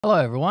Hello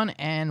everyone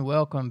and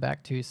welcome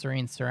back to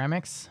Serene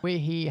Ceramics. We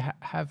here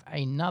have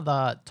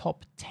another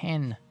top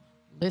 10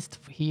 list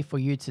here for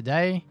you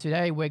today.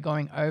 Today we're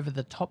going over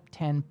the top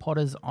 10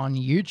 potters on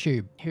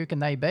YouTube. Who can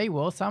they be?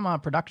 Well, some are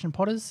production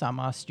potters, some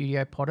are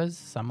studio potters,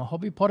 some are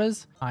hobby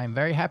potters. I'm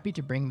very happy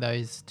to bring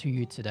those to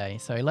you today.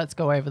 So let's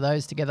go over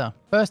those together.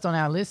 First on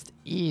our list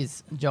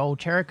is Joel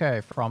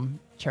Cherico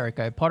from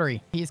Cherico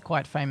Pottery. He is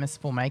quite famous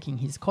for making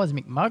his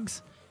cosmic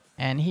mugs.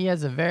 And he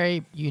has a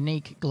very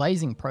unique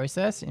glazing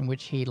process in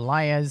which he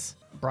layers,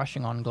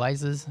 brushing on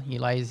glazes. He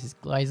layers his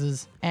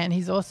glazes. And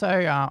he's also,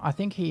 I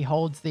think he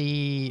holds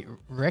the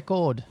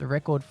record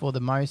for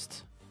the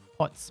most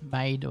pots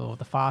made, or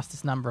the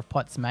fastest number of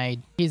pots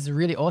made. He's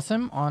really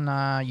awesome on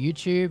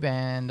YouTube,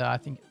 and I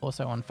think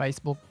also on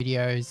Facebook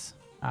videos,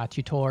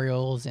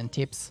 tutorials and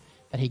tips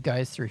that he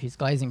goes through his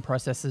glazing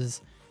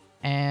processes.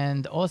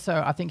 And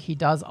also I think he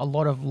does a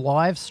lot of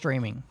live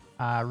streaming,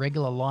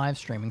 regular live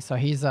streaming. So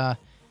he's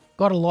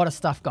got a lot of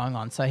stuff going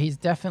on. So he's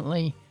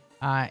definitely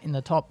in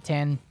the top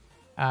 10.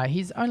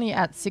 He's only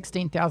at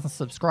 16,000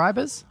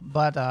 subscribers,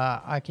 but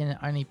I can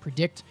only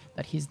predict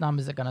that his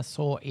numbers are going to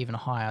soar even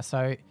higher.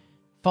 So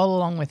follow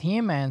along with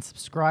him and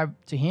subscribe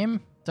to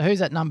him. So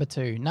who's at number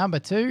 2? Number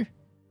 2,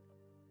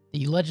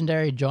 the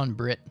legendary John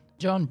Britt.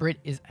 John Britt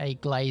is a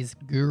glaze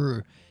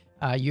guru.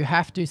 You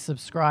have to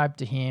subscribe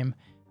to him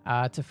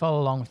to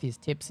follow along with his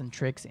tips and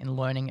tricks in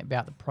learning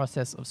about the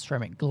process of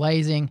ceramic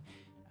glazing.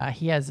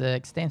 He has an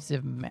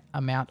extensive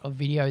amount of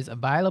videos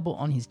available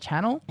on his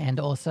channel, and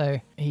also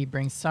he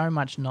brings so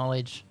much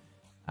knowledge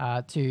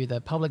to the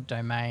public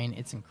domain.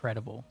 It's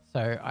incredible.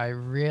 So I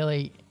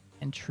really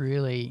and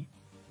truly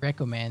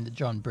recommend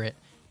John Britt.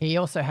 He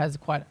also has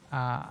quite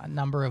a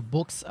number of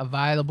books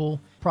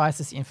available,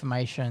 priceless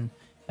information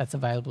that's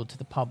available to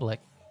the public.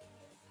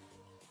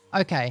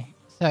 Okay,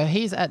 so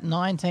he's at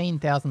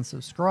 19,000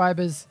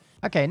 subscribers.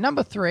 Okay,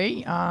 number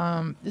 3,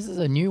 this is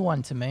a new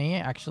one to me,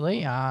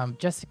 actually.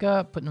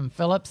 Jessica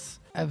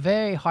Putnam-Phillips, a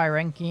very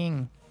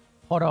high-ranking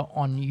potter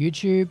on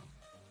YouTube.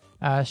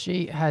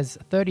 She has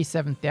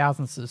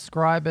 37,000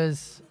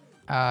 subscribers,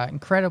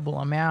 incredible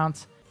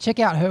amount. Check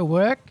out her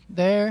work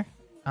there.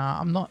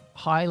 I'm not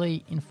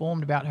highly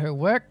informed about her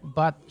work,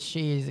 but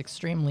she is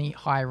extremely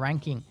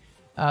high-ranking.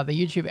 The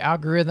YouTube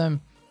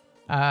algorithm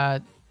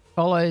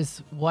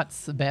follows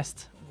what's the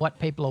best, what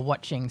people are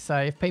watching. So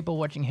if people are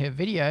watching her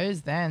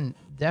videos, then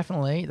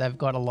definitely they've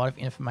got a lot of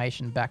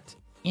information backed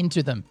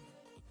into them.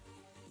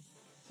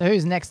 So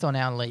who's next on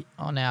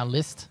our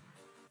list?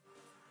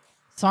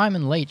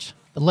 Simon Leach,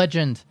 the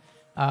legend,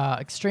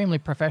 extremely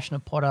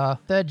professional potter,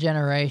 3rd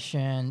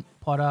generation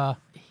potter.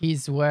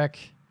 His work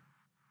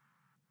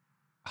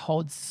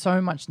holds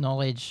so much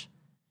knowledge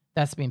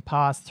that's been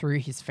passed through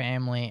his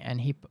family, and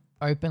he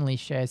openly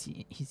shares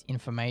his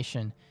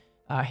information.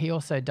 He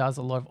also does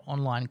a lot of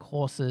online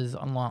courses,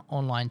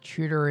 online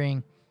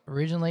tutoring,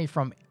 originally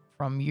from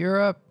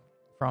Europe,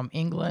 from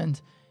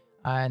England,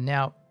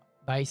 now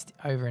based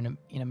over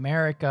in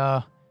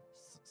America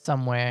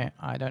somewhere.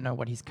 I don't know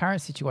what his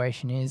current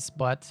situation is,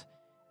 but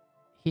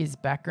his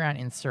background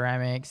in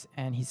ceramics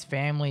and his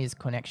family's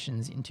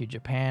connections into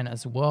Japan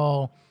as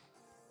well,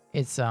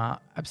 it's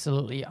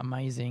absolutely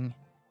amazing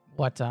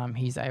what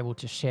he's able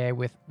to share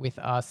with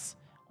us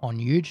on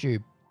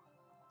YouTube.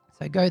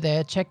 So go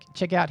there,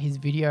 check out his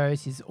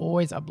videos. He's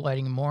always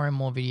uploading more and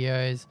more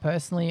videos.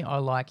 Personally, I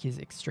like his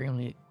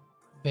extremely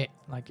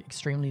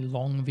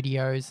long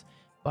videos,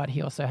 but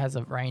he also has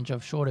a range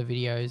of shorter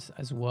videos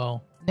as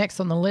well. Next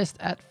on the list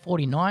at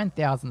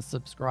 49,000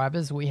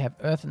 subscribers, we have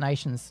Earth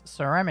Nations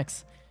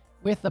Ceramics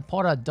with the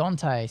potter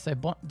Dante. So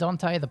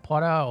Dante the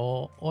potter,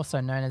 or also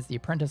known as the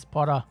Apprentice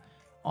Potter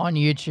on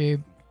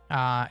YouTube.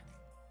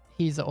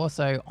 He's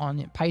also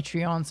on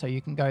Patreon, so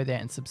you can go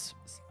there and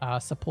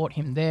support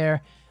him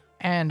there.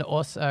 And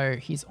also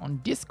he's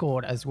on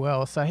Discord as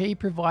well. So he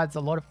provides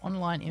a lot of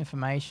online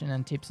information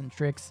and tips and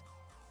tricks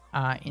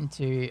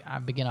into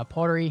beginner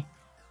pottery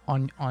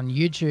on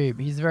YouTube.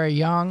 He's very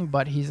young,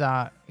 but he's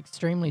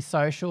extremely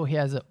social. He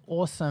has an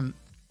awesome,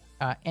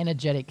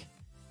 energetic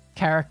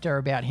character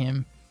about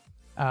him,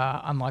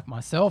 unlike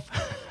myself.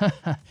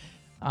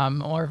 I'm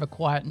more of a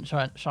quiet and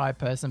shy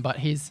person, but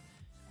he's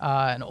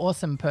an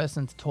awesome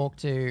person to talk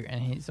to,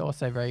 and he's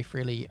also very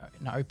freely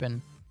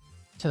open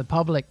to the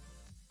public.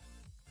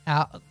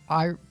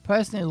 I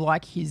personally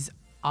like his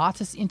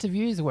artist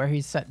interviews where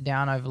he's sat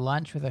down over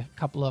lunch with a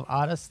couple of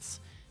artists,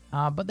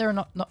 but there's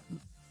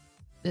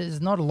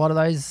not a lot of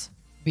those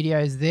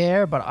videos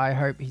there, but I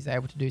hope he's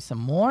able to do some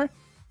more.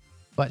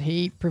 But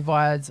he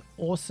provides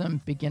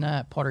awesome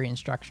beginner pottery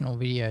instructional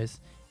videos,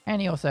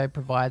 and he also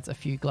provides a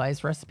few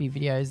glaze recipe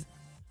videos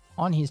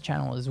on his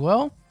channel as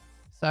well.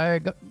 So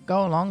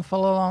go along,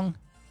 follow along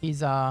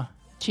his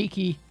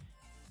cheeky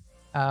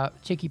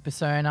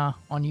persona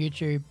on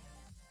YouTube.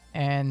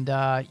 And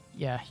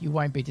yeah, you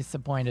won't be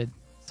disappointed.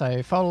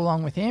 So follow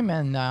along with him,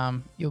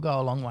 and you'll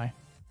go a long way.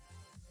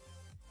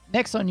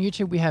 Next on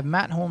YouTube, we have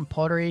Matt Horn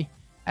Pottery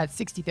at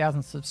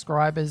 60,000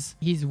 subscribers.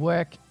 His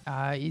work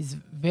is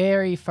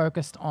very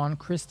focused on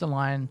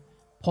crystalline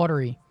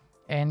pottery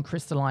and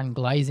crystalline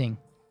glazing.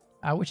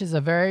 which is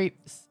a very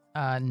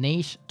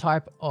niche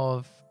type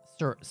of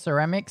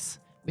ceramics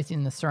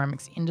within the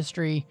ceramics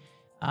industry.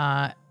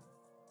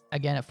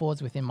 Again, it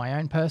falls within my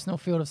own personal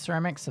field of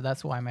ceramics, so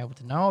that's why I'm able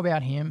to know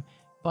about him.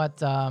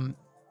 But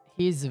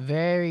he's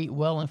very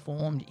well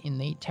informed in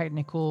the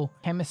technical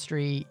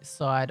chemistry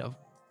side of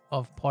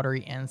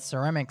pottery and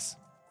ceramics.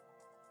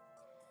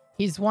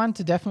 He's one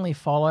to definitely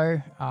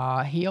follow.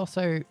 He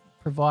also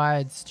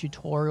provides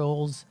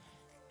tutorials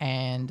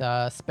and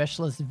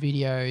specialist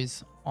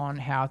videos on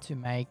how to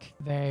make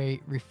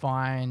very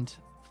refined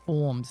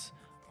forms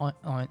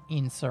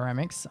in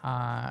ceramics,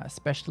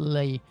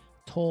 especially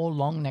tall,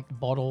 long-necked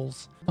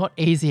bottles. Not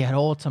easy at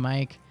all to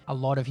make. A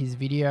lot of his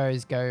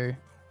videos go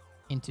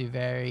into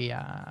very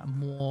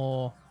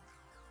more,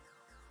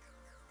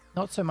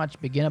 not so much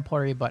beginner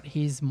pottery, but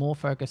he's more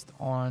focused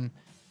on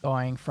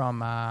going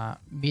from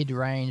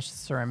mid-range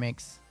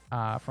ceramics,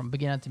 from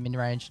beginner to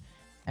mid-range,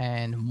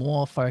 and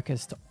more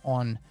focused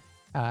on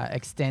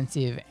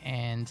extensive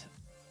and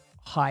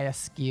higher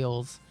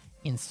skills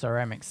in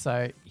ceramics.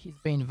 So he's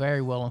been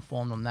very well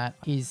informed on that.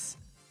 His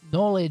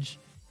knowledge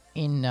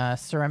in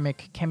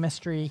ceramic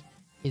chemistry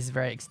is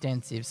very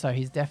extensive, so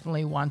he's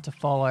definitely one to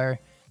follow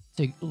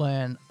to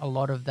learn a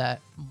lot of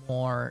that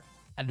more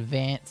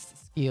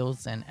advanced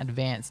skills and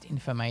advanced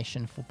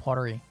information for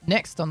pottery.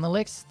 Next on the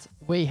list,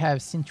 we have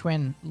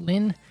Xinchuan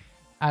Lin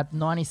at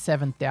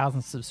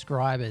 97,000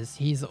 subscribers.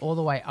 He's all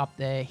the way up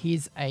there.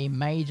 He's a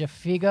major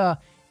figure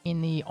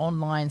in the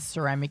online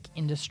ceramic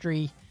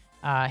industry.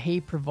 He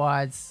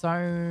provides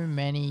so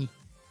many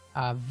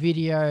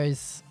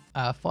videos,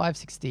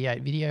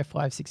 568, video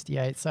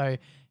 568. So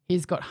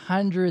he's got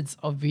hundreds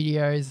of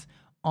videos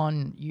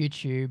on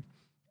YouTube,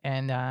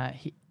 and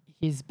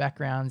his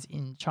background's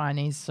in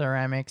Chinese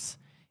ceramics,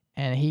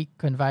 and he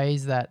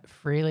conveys that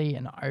freely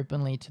and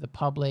openly to the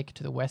public,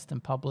 to the Western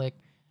public,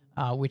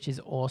 which is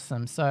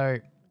awesome. So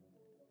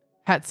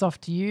hats off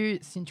to you,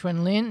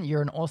 Xinchuan Lin.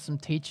 You're an awesome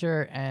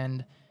teacher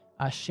and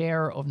a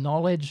sharer of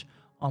knowledge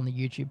on the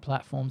YouTube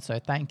platform, so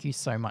thank you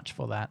so much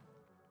for that.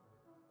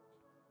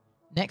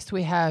 Next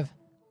we have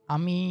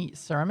Amy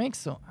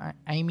Ceramics, or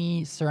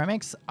Amy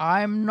Ceramics.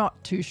 I'm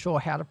not too sure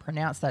how to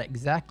pronounce that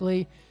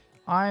exactly.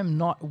 I'm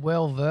not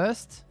well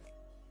versed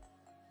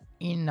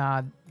in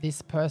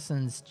this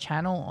person's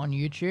channel on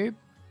YouTube.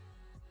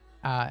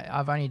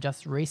 I've only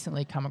just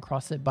recently come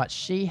across it, but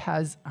she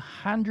has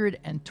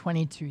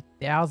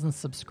 122,000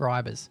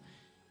 subscribers,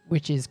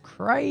 which is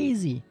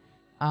crazy.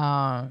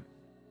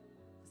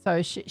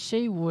 So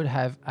she would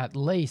have at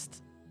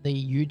least the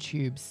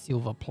YouTube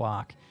silver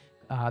plaque.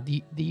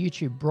 The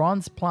YouTube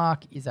bronze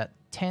plaque is at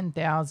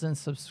 10,000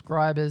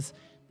 subscribers.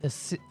 The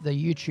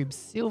YouTube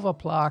silver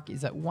plaque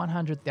is at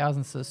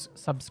 100,000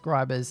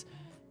 subscribers,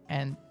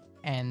 and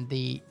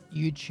the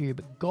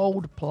YouTube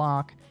gold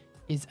plaque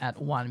is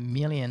at 1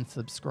 million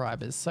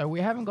subscribers. So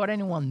we haven't got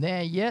anyone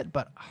there yet,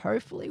 but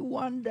hopefully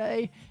one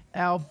day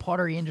our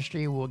pottery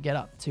industry will get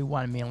up to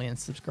 1 million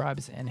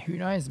subscribers, and who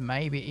knows,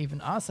 maybe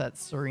even us at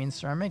Serene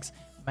Ceramics,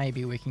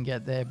 maybe we can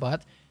get there.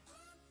 But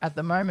at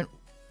the moment,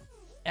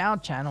 our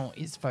channel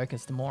is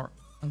focused more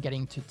on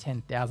getting to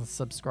 10,000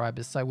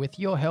 subscribers. So with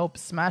your help,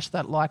 smash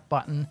that like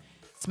button,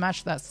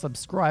 smash that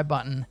subscribe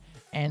button,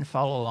 and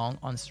follow along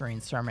on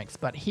Serene Ceramics.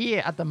 But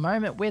here at the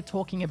moment, we're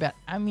talking about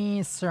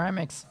Amy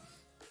Ceramics.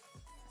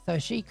 So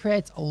she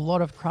creates a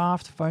lot of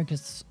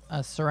craft-focused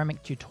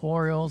ceramic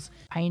tutorials,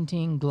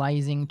 painting,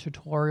 glazing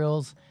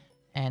tutorials,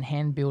 and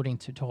hand-building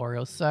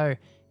tutorials. So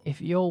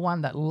if you're one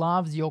that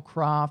loves your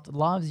craft,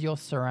 loves your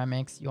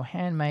ceramics, your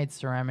handmade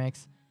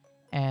ceramics,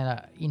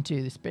 and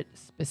into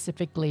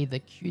specifically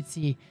the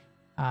cutesy,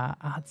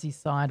 artsy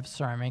side of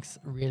ceramics,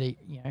 really,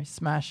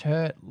 smash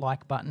her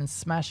like button,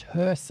 smash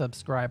her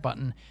subscribe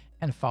button,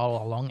 and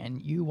follow along,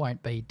 and you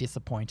won't be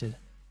disappointed.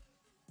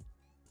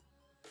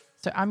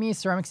 So Amy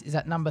Ceramics is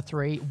at number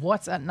 3.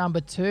 What's at number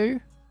 2?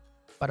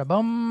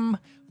 Bada-bum!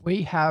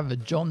 We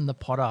have John the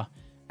Potter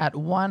at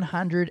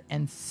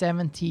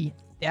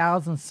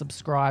 170,000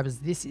 subscribers.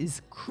 This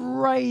is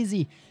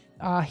crazy.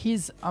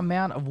 His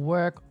amount of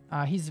work,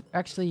 he's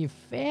actually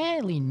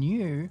fairly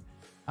new.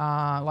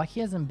 Like, he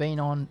hasn't been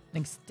on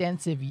an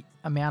extensive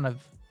amount of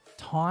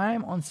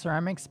time on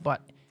ceramics, but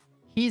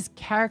his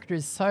character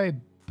is so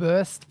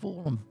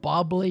burstful and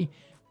bubbly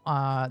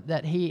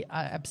that he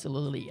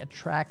absolutely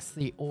attracts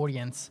the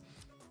audience.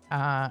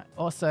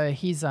 Also,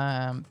 his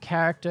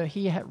character,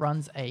 he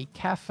runs a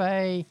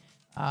cafe,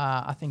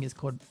 I think it's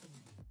called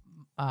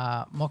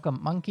Mocha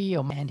Monkey,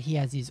 and he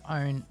has his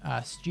own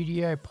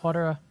studio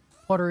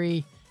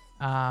pottery,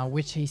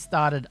 which he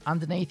started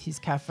underneath his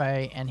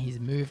cafe, and he's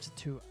moved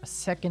to a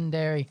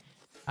secondary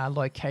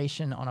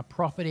location on a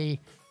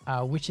property,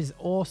 which is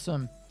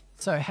awesome.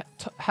 So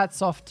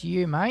hats off to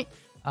you, mate.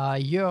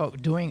 You're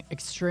doing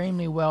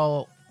extremely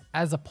well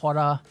as a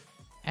potter,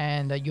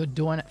 and you're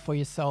doing it for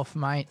yourself,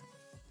 mate.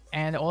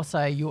 And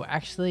also, you're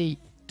actually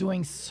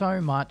doing so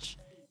much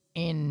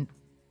in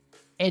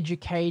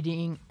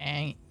educating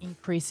and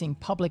increasing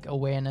public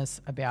awareness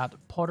about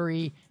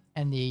pottery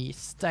and the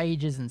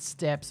stages and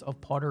steps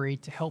of pottery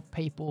to help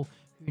people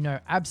who know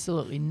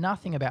absolutely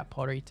nothing about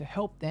pottery to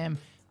help them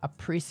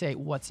appreciate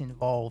what's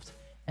involved.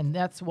 And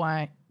that's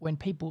why when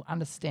people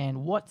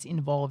understand what's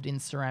involved in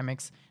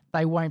ceramics,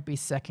 they won't be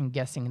second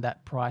guessing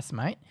that price,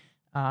 mate.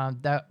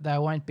 They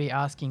won't be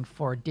asking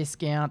for a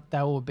discount.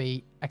 They will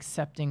be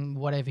accepting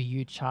whatever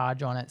you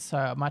charge on it.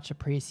 So much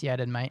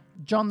appreciated, mate.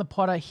 John the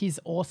Potter, he's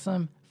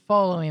awesome.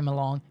 Follow him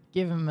along,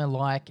 give him a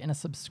like and a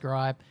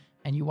subscribe,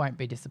 and you won't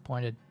be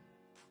disappointed.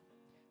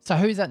 So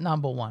who's at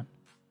number one?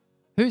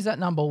 Who's at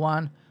number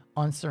one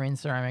on Serene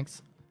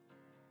Ceramics?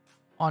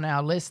 On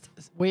our list,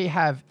 we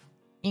have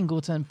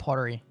Ingleton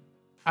Pottery.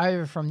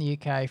 Over from the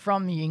UK,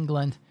 from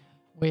England,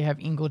 we have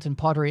Ingleton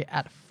Pottery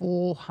at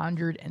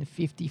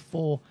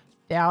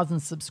 454,000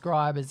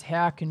 subscribers.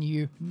 How can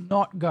you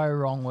not go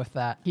wrong with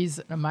that? He's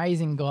an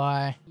amazing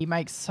guy. He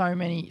makes so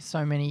many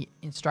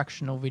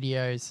instructional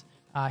videos.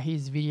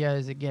 His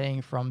videos are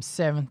getting from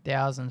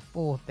 7,000,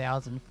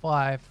 4,000,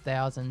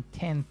 5,000,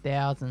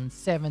 10,000,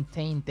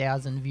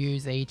 17,000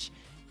 views each.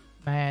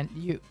 Man,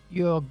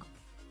 you're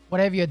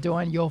whatever you're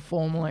doing, your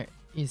formula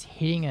is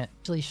hitting it.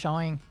 Actually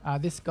showing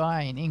this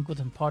guy in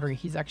Ingleton Pottery,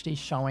 he's actually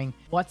showing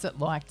what's it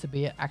like to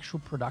be an actual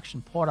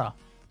production potter,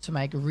 to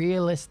make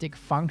realistic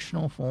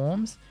functional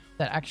forms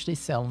that actually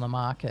sell in the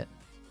market.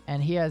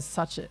 And he has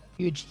such a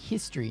huge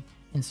history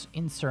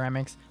in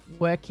ceramics,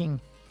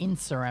 working in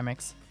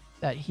ceramics,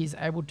 that he's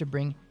able to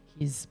bring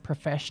his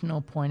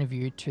professional point of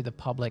view to the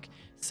public.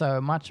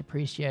 So much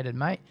appreciated,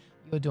 mate.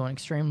 You're doing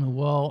extremely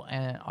well,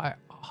 and I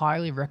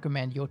highly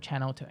recommend your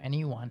channel to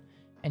anyone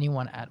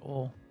at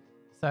all.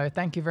 So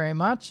thank you very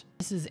much.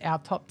 This is our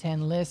top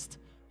 10 list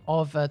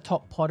of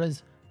top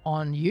potters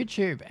on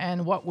YouTube.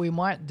 And what we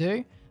might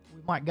do,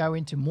 we might go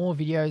into more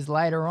videos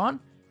later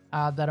on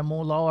that are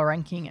more lower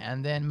ranking,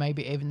 and then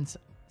maybe even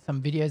some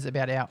videos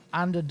about our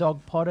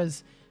underdog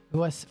potters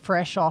who are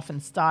fresh off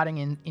and starting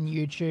in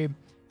YouTube.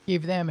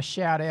 Give them a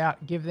shout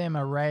out, give them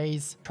a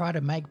raise, try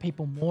to make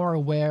people more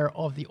aware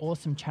of the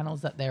awesome channels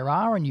that there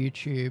are on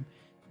YouTube,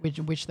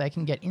 which they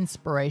can get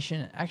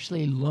inspiration and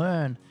actually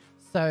learn.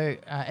 So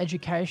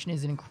education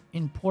is an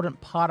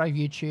important part of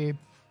YouTube,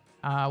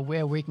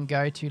 where we can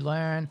go to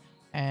learn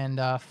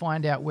and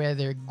find out where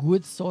there are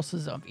good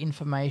sources of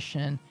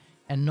information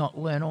and not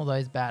learn all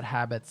those bad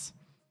habits.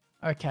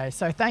 Okay,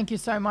 so thank you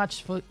so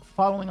much for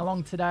following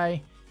along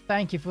today.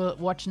 Thank you for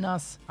watching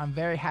us. I'm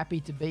very happy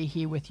to be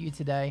here with you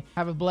today.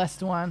 Have a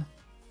blessed one.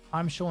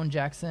 I'm Sean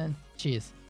Jackson. Cheers.